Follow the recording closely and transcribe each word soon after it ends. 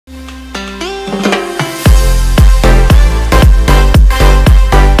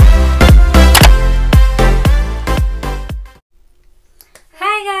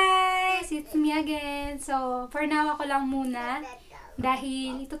for now ako lang muna.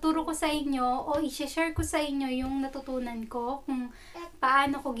 Dahil ituturo ko sa inyo o i-share ko sa inyo yung natutunan ko kung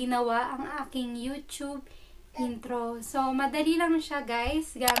paano ko ginawa ang aking YouTube intro. So, madali lang siya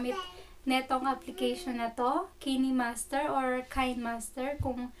guys, gamit netong application na to, kinemaster or kinemaster,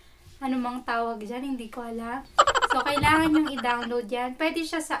 kung ano mang tawag dyan, hindi ko alam. So, kailangan yung i-download yan. Pwede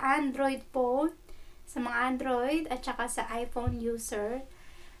siya sa Android phone, sa mga Android, at saka sa iPhone user.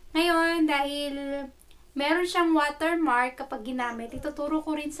 Ngayon, dahil meron siyang watermark kapag ginamit, ituturo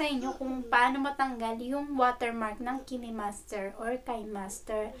ko rin sa inyo kung paano matanggal yung watermark ng kinemaster or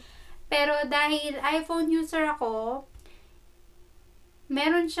kinemaster. Pero dahil iPhone user ako,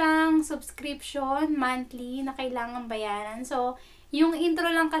 meron siyang subscription monthly na kailangan bayaran. So, yung intro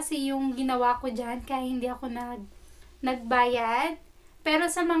lang kasi yung ginawa ko dyan, kaya hindi ako nagbayad. Pero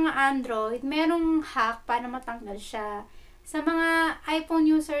sa mga Android, merong hack para matanggal siya. Sa mga iPhone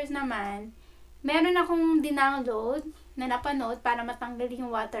users naman, meron akong dinownload na napanood para matanggal yung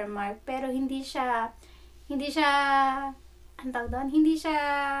watermark, pero hindi siya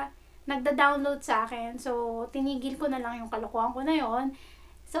nagda-download sa akin. So, tinigil ko na lang yung kalokohan ko na yon.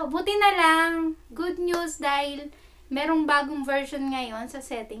 So, buti na lang, good news dahil merong bagong version ngayon sa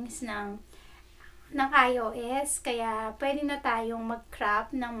settings ng iOS, kaya pwede na tayong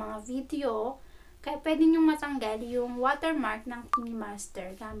mag-crop ng mga video, kaya pwede nyo matanggal yung watermark ng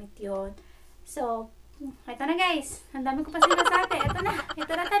kinemaster gamit yon. So, ito na guys. Ang dami ko pa sinasabi.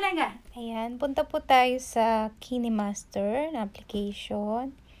 Ito na talaga. Ayan, punta po tayo sa kinemaster na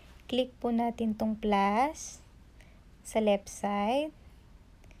application. Click po natin tong plus sa left side.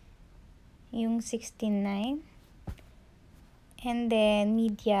 Yung 16:9. And then,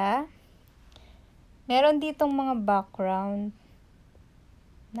 media. Meron ditong mga background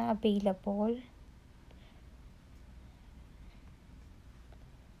na available.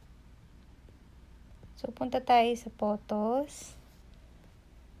 So, punta tayo sa photos.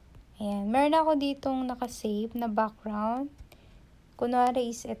 Ayan. Meron ako ditong nakasave na background. Kunwari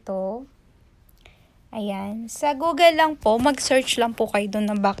is ito. Ayan. Sa Google lang po, mag-search lang po kayo doon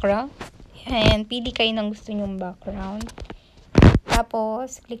ng background. Ayan. Pili kayo ng gusto nyong background.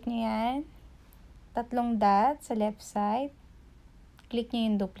 Tapos, click nyo yan. 3 dot sa left side. Click nyo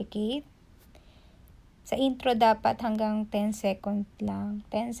yung duplicate. Sa intro dapat hanggang 10 seconds lang.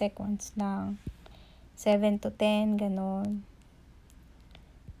 10 seconds lang. 7 to 10, ganon.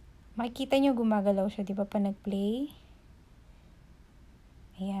 Makikita nyo gumagalaw siya, di ba, pa nag-play?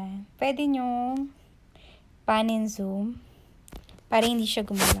 Ayan. Pwede nyo pan and zoom para hindi siya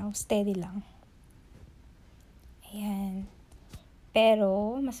gumalaw. Steady lang. Ayan.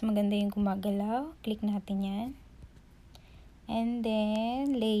 Pero, mas maganda yung gumagalaw. Click natin yan. And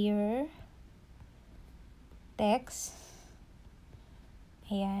then, layer. Text.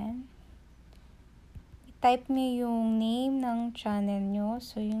 Ayan. Type nyo yung name ng channel nyo.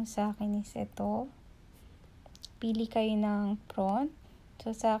 So, yung sa akin is ito. Pili kayo ng prompt. So,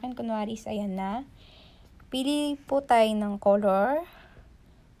 sa akin, kunwari is ayan na. Pili po tayo ng color.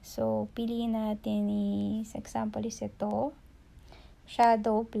 So, piliin natin is, example is ito.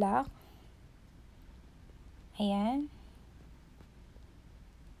 Shadow black. Ayan.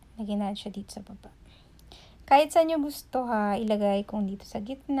 Lagyan natin siya dito sa baba. Kahit saan nyo gusto ha, ilagay kung dito sa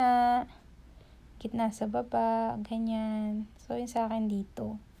gitna sa baba, ganyan. So, yun sa akin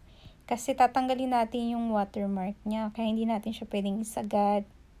dito. Kasi tatanggalin natin yung watermark niya, kaya hindi natin siya pwedeng isagad.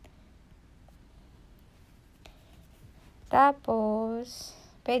 Tapos,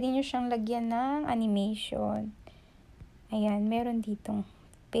 pwede nyo siyang lagyan ng animation. Ayan, meron ditong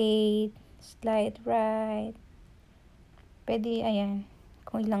fade, slide right. Pwede, ayan,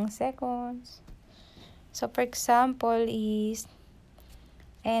 kung ilang seconds. So, for example is,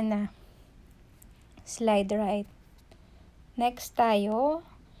 ayan na. Slide right. Next tayo.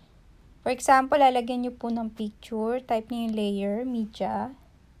 For example, lalagyan nyo po ng picture. Type nyo yung layer, media.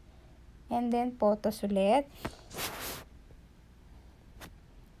 And then, photos ulit.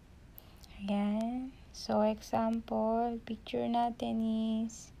 Ayan. So, example, picture natin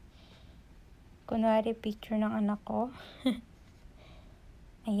is, kunwari, picture ng anak ko.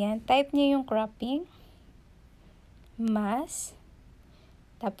 Ayan. Type nyo yung cropping. Mask.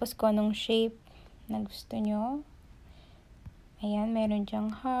 Tapos, kung anong shape na gusto nyo. Ayan, meron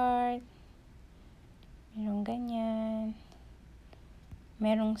dyang heart. Meron ganyan.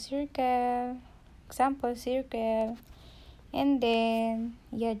 Merong circle. Example, circle. And then,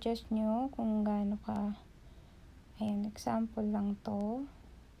 i-adjust nyo kung gaano ka. Ayan, example lang to.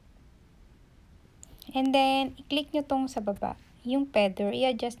 And then, i-click nyo tong sa baba. Yung feather,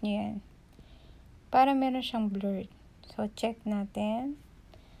 i-adjust nyo yan. Para meron siyang blurred. So, check natin.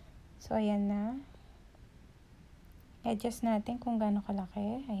 So, ayan na. I-adjust natin kung gaano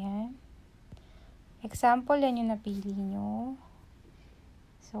kalaki. Ayan. Example, yan yung napili nyo.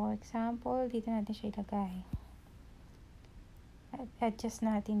 So, example, dito natin siya ilagay. Adjust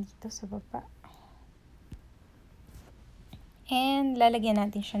natin dito sa baba. And, lalagyan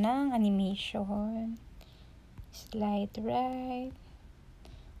natin siya ng animation. Slide right.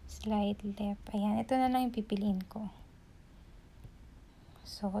 Slide left. Ayan, ito na lang yung pipiliin ko.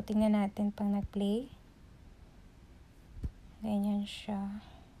 So, tingnan natin pang nag-play. Ganyan siya.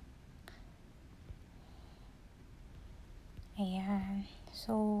 Ayan.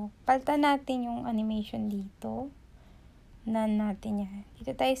 So, palitan natin yung animation dito. None natin yan.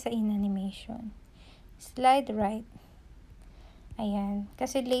 Dito tayo sa in animation. Slide right. Ayan.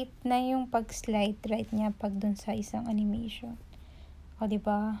 Kasi late na yung pag-slide right niya pag dun sa isang animation. O,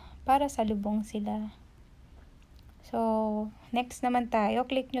 diba? Para sa lubong sila. So, next naman tayo.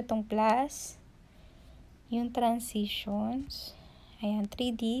 Click nyo tong plus. Yung transitions. Ayan.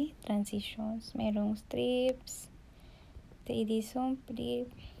 3D transitions. Merong strips. 3D zoom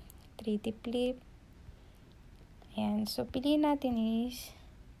flip. 3D flip. Ayan. So, piliin natin is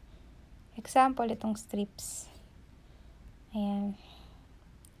example itong strips. Ayan.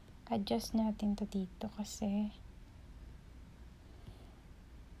 Adjust natin to dito kasi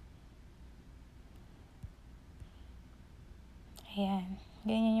ayan.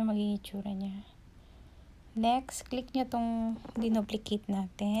 Ganyan yung magiging itsura niya. Next, click nyo tong dinuplicate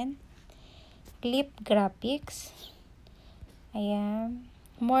natin. Clip graphics. Ayan.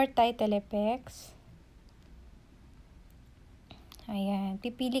 More title effects. Ayan.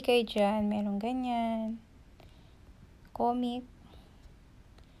 Pipili kayo dyan. Merong ganyan. Comic.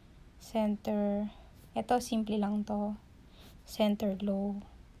 Center. Ito, simple lang to. Center low.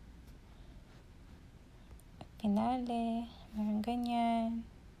 Finale. Meron ganyan.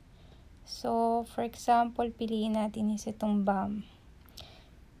 So, for example, piliin natin is itong BAM.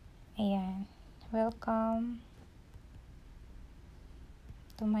 Ayan. Welcome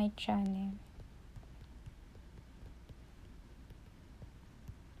to my channel.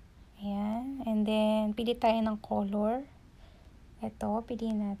 Ayan. And then, pili tayo ng color. Ito,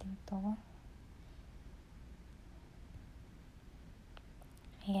 piliin natin to.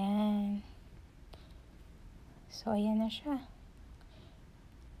 Ayan. So, ayan na siya.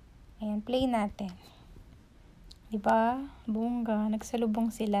 Ayan, play natin. Diba? Bongga.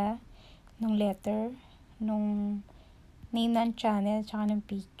 Nagsalubong sila nung letter, nung name ng channel, tsaka ng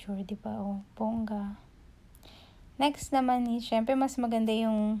picture. Diba? O, bongga. Next naman is, syempre, mas maganda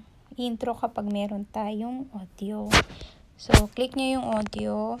yung intro kapag meron tayong audio. So, click nyo yung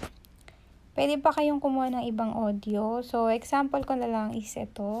audio. Pwede pa kayong kumuha ng ibang audio. So, example ko na lang is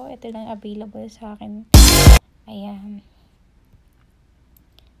ito. Ito lang available sa akin. Ayan.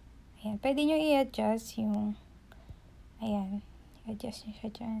 Ayan. Pwede nyo i-adjust yung ayan. I-adjust nyo siya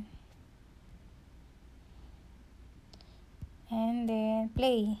dyan. And then,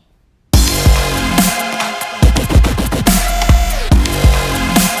 play.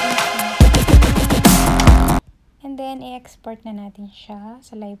 And then, i-export na natin siya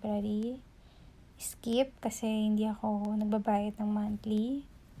sa library. Skip kasi hindi ako nagbabayad ng monthly.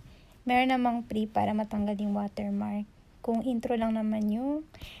 Meron namang free para matanggal yung watermark. Kung intro lang naman yung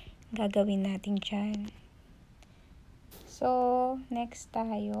gagawin natin dyan. So, next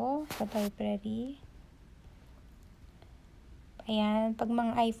tayo sa library. Ayan, pag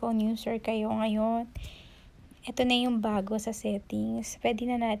mga iPhone user kayo ngayon, ito na yung bago sa settings. Pwede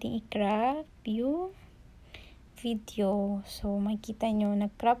na natin i-crop yung video. So, makikita nyo,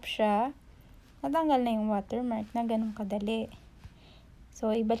 nag-crop siya. Natanggal na yung watermark na ganun kadali.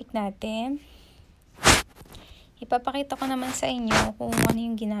 So, ibalik natin. Ipapakita ko naman sa inyo kung ano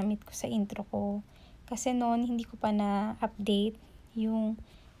yung ginamit ko sa intro ko. Kasi noon, hindi ko pa na-update yung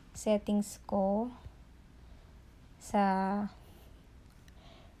settings ko sa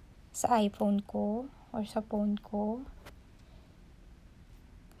iPhone ko or sa phone ko.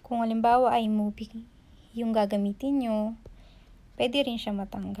 Kung halimbawa ay movie yung gagamitin nyo, pwede rin siya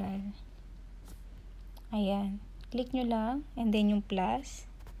matanggal. Ayan. Click nyo lang and then yung plus.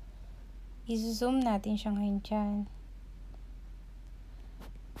 I-zoom natin siya ngayon dyan.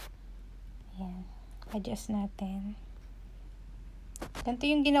 Ayan. Adjust natin. Ganito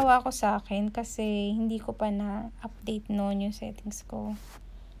yung ginawa ko sa akin kasi hindi ko pa na-update noon yung settings ko.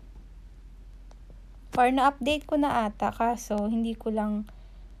 Or na-update ko na ata kaso hindi ko lang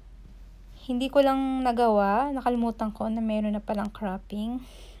nagawa. Nakalimutan ko na meron na palang cropping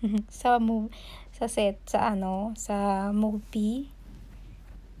sa movie.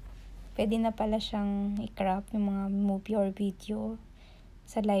 Pwede na pala siyang i-crop yung mga movie or video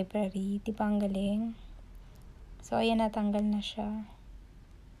sa library. Diba ang galing? So, ayan, natanggal na siya.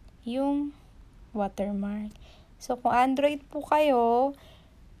 Yung watermark. So, kung Android po kayo,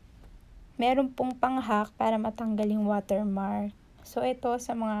 meron pong pang-hack para matanggal yung watermark. So, ito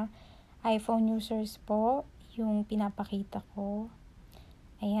sa mga iPhone users po, yung pinapakita ko.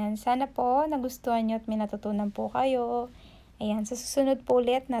 Ayan, sana po nagustuhan nyo at may natutunan po kayo. Ayan, sa susunod po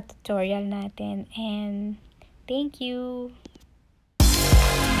ulit na tutorial natin. And thank you!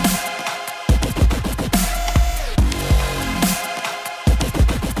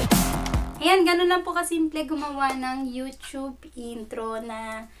 Ayan, ganun lang po kasimple gumawa ng YouTube intro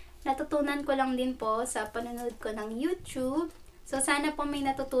na natutunan ko lang din po sa panonood ko ng YouTube. So, sana po may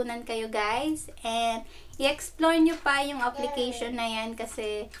natutunan kayo guys. And i-explore nyo pa yung application na yan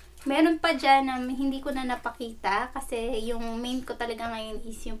kasi meron pa dyan na hindi ko na napakita kasi yung main ko talaga ngayon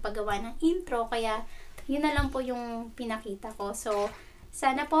is yung paggawa ng intro. Kaya, yun na lang po yung pinakita ko. So,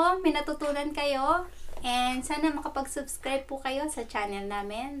 sana po may natutunan kayo. And sana makapag-subscribe po kayo sa channel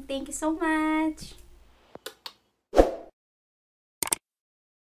namin. Thank you so much!